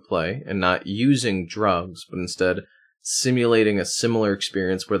drug play, and not using drugs, but instead simulating a similar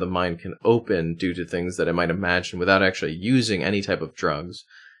experience where the mind can open due to things that it might imagine without actually using any type of drugs.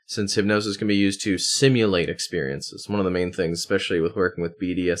 Since hypnosis can be used to simulate experiences, one of the main things, especially with working with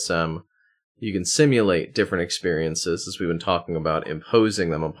BDSM, you can simulate different experiences, as we've been talking about, imposing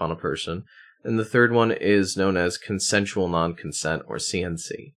them upon a person. And the third one is known as consensual non-consent, or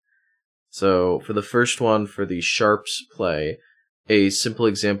CNC. So for the first one, for the sharps play, a simple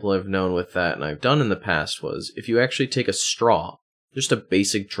example I've known with that, and I've done in the past, was if you actually take a straw, just a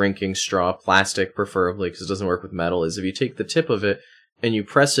basic drinking straw, plastic preferably, because it doesn't work with metal, is if you take the tip of it and you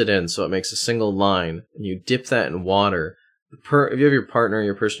press it in so it makes a single line, and you dip that in water, if you have your partner,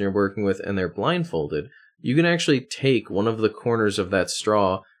 your person you're working with, and they're blindfolded, you can actually take one of the corners of that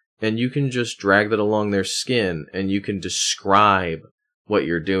straw and you can just drag that along their skin, and you can describe what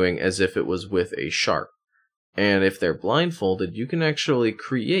you're doing as if it was with a sharp. And if they're blindfolded, you can actually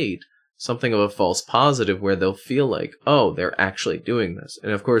create something of a false positive where they'll feel like, oh, they're actually doing this.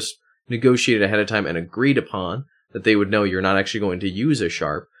 And of course, negotiated ahead of time and agreed upon that they would know you're not actually going to use a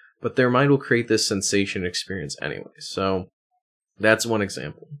sharp, but their mind will create this sensation experience anyway. So that's one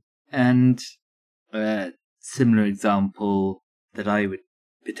example. And a similar example that I would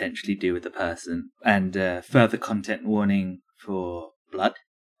potentially do with a person, and further content warning for blood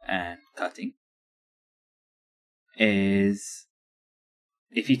and cutting, is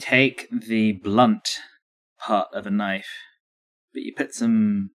if you take the blunt part of a knife, but you put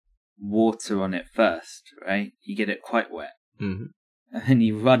some water on it first, right? You get it quite wet. Mm-hmm. And then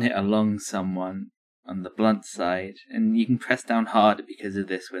you run it along someone on the blunt side, and you can press down harder because of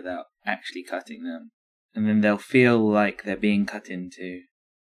this without actually cutting them. And then they'll feel like they're being cut into,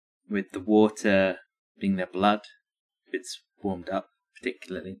 with the water being their blood, if it's warmed up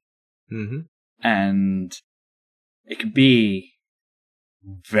particularly. Mm-hmm. And it can be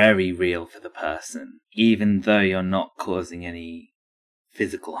very real for the person, even though you're not causing any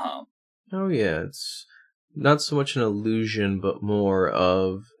physical harm. Oh yeah, it's not so much an illusion, but more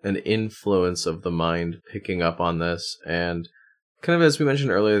of an influence of the mind picking up on this. And kind of as we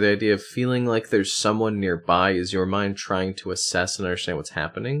mentioned earlier, the idea of feeling like there's someone nearby is your mind trying to assess and understand what's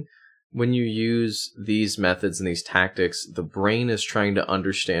happening. When you use these methods and these tactics, the brain is trying to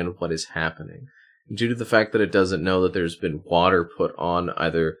understand what is happening. Due to the fact that it doesn't know that there's been water put on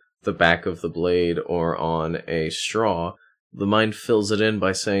either the back of the blade or on a straw, the mind fills it in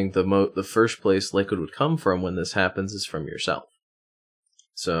by saying the first place liquid would come from when this happens is from yourself.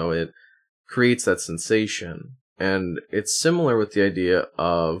 So it creates that sensation. And it's similar with the idea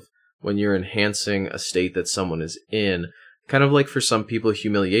of when you're enhancing a state that someone is in, kind of like for some people,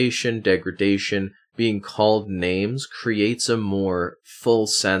 humiliation, degradation, being called names creates a more full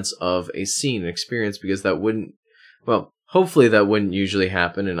sense of a scene experience, because hopefully that wouldn't usually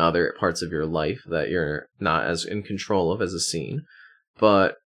happen in other parts of your life that you're not as in control of as a scene.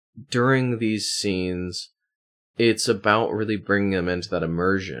 But during these scenes, it's about really bringing them into that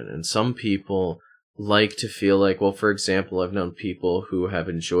immersion. And some people like to feel like, well, for example, I've known people who have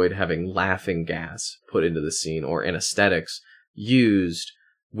enjoyed having laughing gas put into the scene or anesthetics used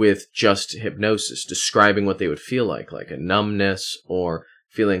with just hypnosis, describing what they would feel like a numbness or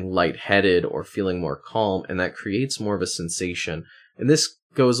feeling lightheaded or feeling more calm, and that creates more of a sensation. And this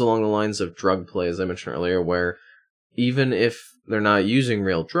goes along the lines of drug play, as I mentioned earlier, where even if they're not using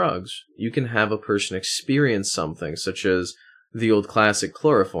real drugs, you can have a person experience something, such as the old classic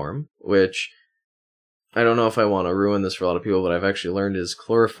chloroform, which I don't know if I want to ruin this for a lot of people, but I've actually learned is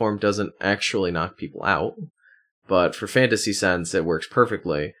chloroform doesn't actually knock people out, but for fantasy sense, it works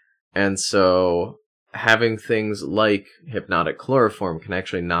perfectly. And so having things like hypnotic chloroform can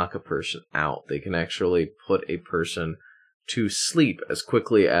actually knock a person out. They can actually put a person to sleep as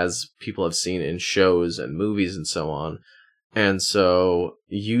quickly as people have seen in shows and movies and so on. And so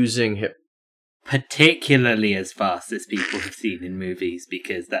using particularly as fast as people have seen in movies,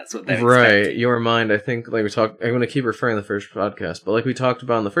 because that's what they're right, expecting. Your mind, I think, like we talked, I'm going to keep referring to the first podcast, but like we talked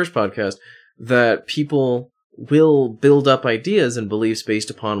about in the first podcast, that people will build up ideas and beliefs based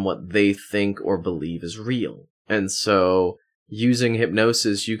upon what they think or believe is real. And so using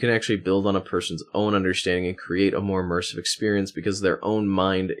hypnosis, you can actually build on a person's own understanding and create a more immersive experience because their own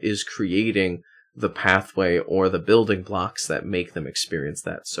mind is creating the pathway or the building blocks that make them experience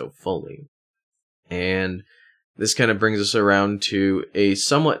that so fully. And this kind of brings us around to a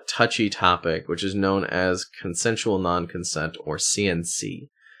somewhat touchy topic, which is known as consensual non-consent, or CNC,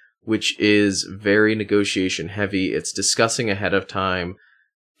 which is very negotiation heavy. It's discussing ahead of time,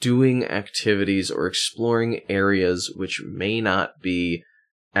 doing activities or exploring areas which may not be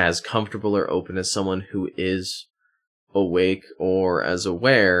as comfortable or open as someone who is awake or as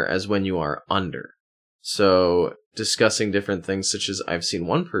aware as when you are under. So discussing different things, such as I've seen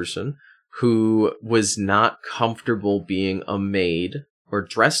one person who was not comfortable being a maid or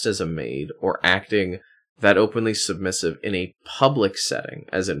dressed as a maid or acting that openly submissive in a public setting,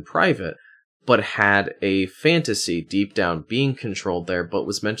 as in private, but had a fantasy deep down being controlled there, but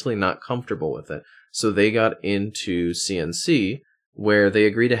was mentally not comfortable with it. So they got into CNC, where they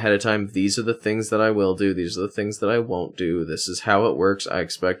agreed ahead of time, these are the things that I will do, these are the things that I won't do, this is how it works, I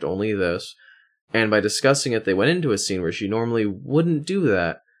expect only this. And by discussing it, they went into a scene where she normally wouldn't do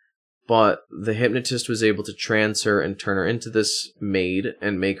that, but the hypnotist was able to trance her and turn her into this maid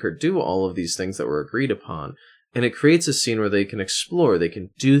and make her do all of these things that were agreed upon. And it creates a scene where they can explore, they can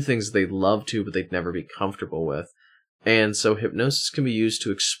do things they'd love to, but they'd never be comfortable with. And so hypnosis can be used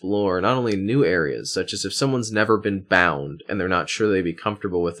to explore not only new areas, such as if someone's never been bound and they're not sure they'd be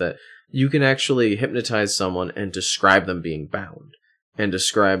comfortable with it, you can actually hypnotize someone and describe them being bound, and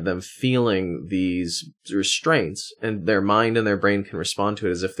describe them feeling these restraints, and their mind and their brain can respond to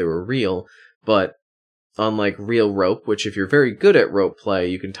it as if they were real. But unlike real rope, which if you're very good at rope play,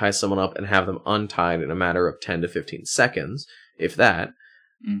 you can tie someone up and have them untied in a matter of 10 to 15 seconds, if that.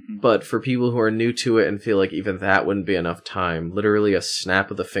 Mm-hmm. But for people who are new to it and feel like even that wouldn't be enough time, literally a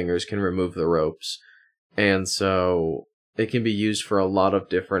snap of the fingers can remove the ropes. And so it can be used for a lot of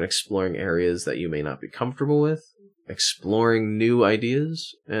different exploring areas that you may not be comfortable with, exploring new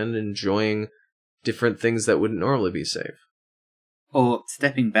ideas, and enjoying different things that wouldn't normally be safe. Or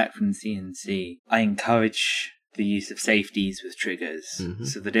stepping back from CNC, I encourage the use of safeties with triggers,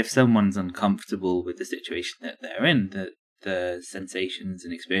 so that if someone's uncomfortable with the situation that they're in, that the sensations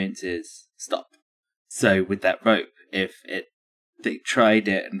and experiences stop. So with that rope, if they tried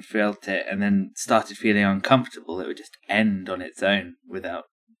it and felt it and then started feeling uncomfortable, it would just end on its own without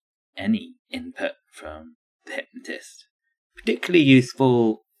any input from the hypnotist. Particularly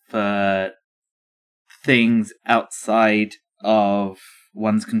useful for things outside of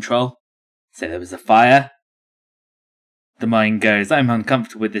one's control. So there was a fire. The mind goes, I'm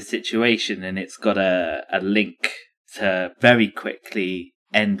uncomfortable with this situation, and it's got a link to very quickly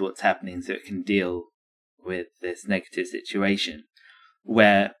end what's happening so it can deal with this negative situation.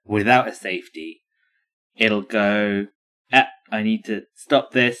 Where without a safety, it'll go, I need to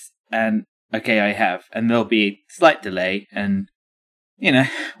stop this, and okay, I have. And there'll be a slight delay, and,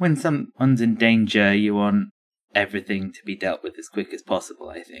 when someone's in danger, you want everything to be dealt with as quick as possible,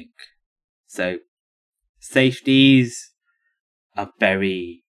 I think. So, safeties are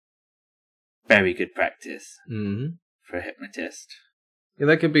very, very good practice for a hypnotist. Yeah,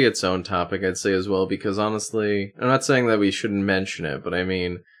 that could be its own topic, I'd say, as well, because honestly, I'm not saying that we shouldn't mention it, but I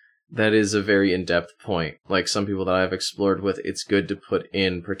mean, that is a very in-depth point. Like some people that I've explored with, it's good to put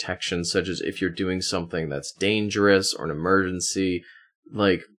in protection, such as if you're doing something that's dangerous or an emergency.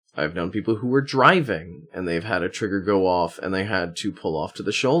 Like, I've known people who were driving, and they've had a trigger go off, and they had to pull off to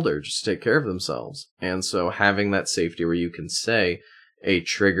the shoulder just to take care of themselves. And so having that safety where you can say, a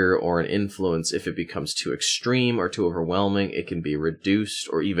trigger or an influence, if it becomes too extreme or too overwhelming, it can be reduced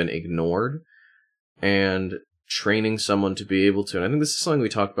or even ignored. And training someone to be able to, and I think this is something we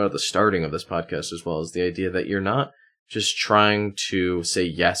talked about at the starting of this podcast as well, is the idea that you're not just trying to say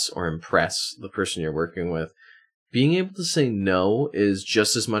yes or impress the person you're working with. Being able to say no is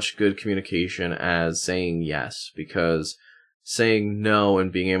just as much good communication as saying yes, because saying no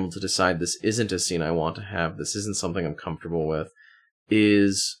and being able to decide this isn't a scene I want to have, this isn't something I'm comfortable with,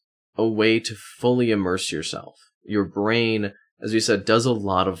 is a way to fully immerse yourself. Your brain, as we said, does a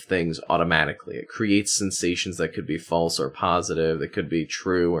lot of things automatically. It creates sensations that could be false or positive, that could be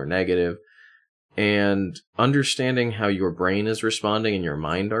true or negative. And understanding how your brain is responding and your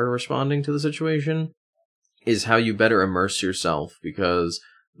mind are responding to the situation is how you better immerse yourself, because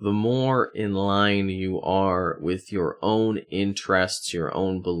the more in line you are with your own interests, your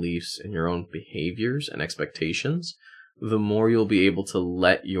own beliefs, and your own behaviors and expectations, the more you'll be able to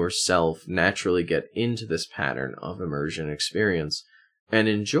let yourself naturally get into this pattern of immersion experience and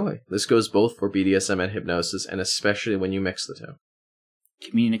enjoy. This goes both for BDSM and hypnosis, and especially when you mix the two.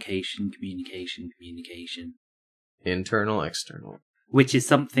 Communication, communication, communication. Internal, external. Which is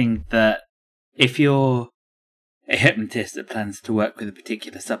something that, if you're a hypnotist that plans to work with a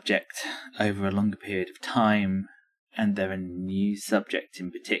particular subject over a longer period of time, and they're a new subject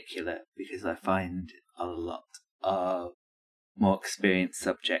in particular, because I find a lot of more experienced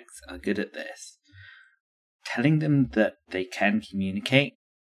subjects are good at this, telling them that they can communicate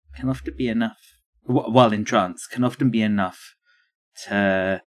can often be enough, while in trance, can often be enough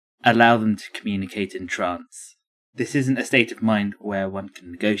to allow them to communicate in trance. This isn't a state of mind where one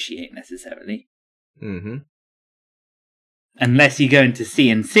can negotiate necessarily. Mm-hmm. Unless you go into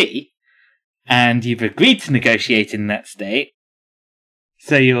CNC and you've agreed to negotiate in that state.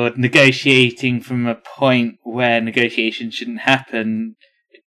 So you're negotiating from a point where negotiation shouldn't happen.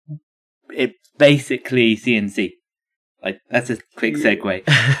 It's basically CNC. Like, that's a quick segue.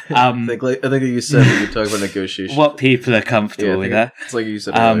 I think you said we could talk about negotiation. What people are comfortable with. It's like you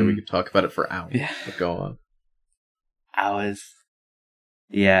said earlier, we could talk about it for hours. Yeah. But go on. Hours.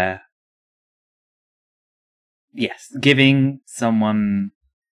 Yeah. Yes, giving someone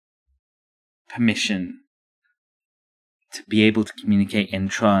permission to be able to communicate in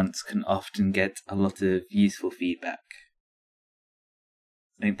trance can often get a lot of useful feedback.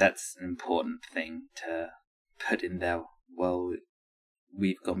 I think that's an important thing to put in there while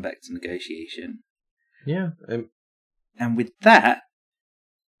we've gone back to negotiation. Yeah. And with that,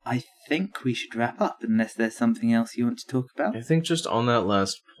 I think we should wrap up, unless there's something else you want to talk about. I think just on that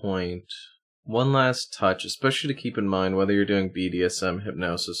last point, one last touch, especially to keep in mind whether you're doing BDSM,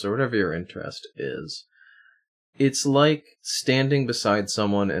 hypnosis, or whatever your interest is. It's like standing beside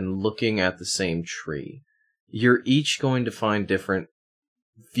someone and looking at the same tree. You're each going to find different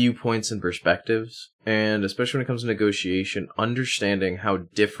viewpoints and perspectives, and especially when it comes to negotiation, understanding how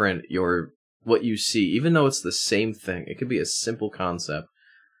different what you see, even though it's the same thing, it could be a simple concept.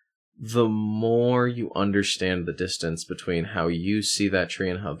 The more you understand the distance between how you see that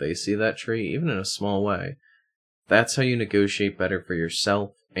tree and how they see that tree, even in a small way, that's how you negotiate better for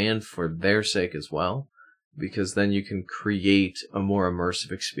yourself and for their sake as well, because then you can create a more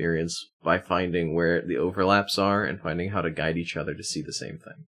immersive experience by finding where the overlaps are and finding how to guide each other to see the same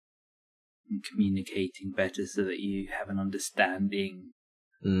thing. And communicating better so that you have an understanding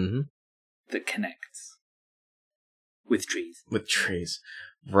that connects with trees. With trees.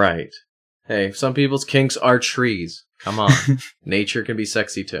 Right. Hey, some people's kinks are trees. Come on. Nature can be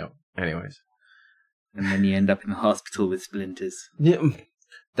sexy too. Anyways. And then you end up in the hospital with splinters. Yeah,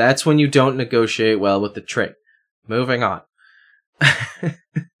 that's when you don't negotiate well with the tree. Moving on. Yeah.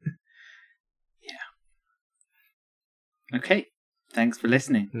 Okay. Thanks for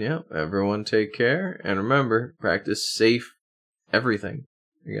listening. Yeah, everyone take care. And remember, practice safe everything,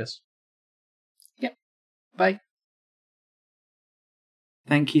 I guess. Yep. Bye.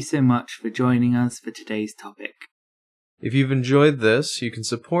 Thank you so much for joining us for today's topic. If you've enjoyed this, you can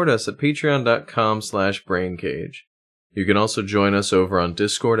support us at patreon.com/braincage. You can also join us over on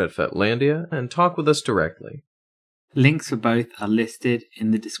Discord at Fetlandia and talk with us directly. Links for both are listed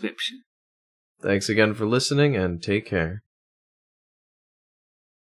in the description. Thanks again for listening, and take care.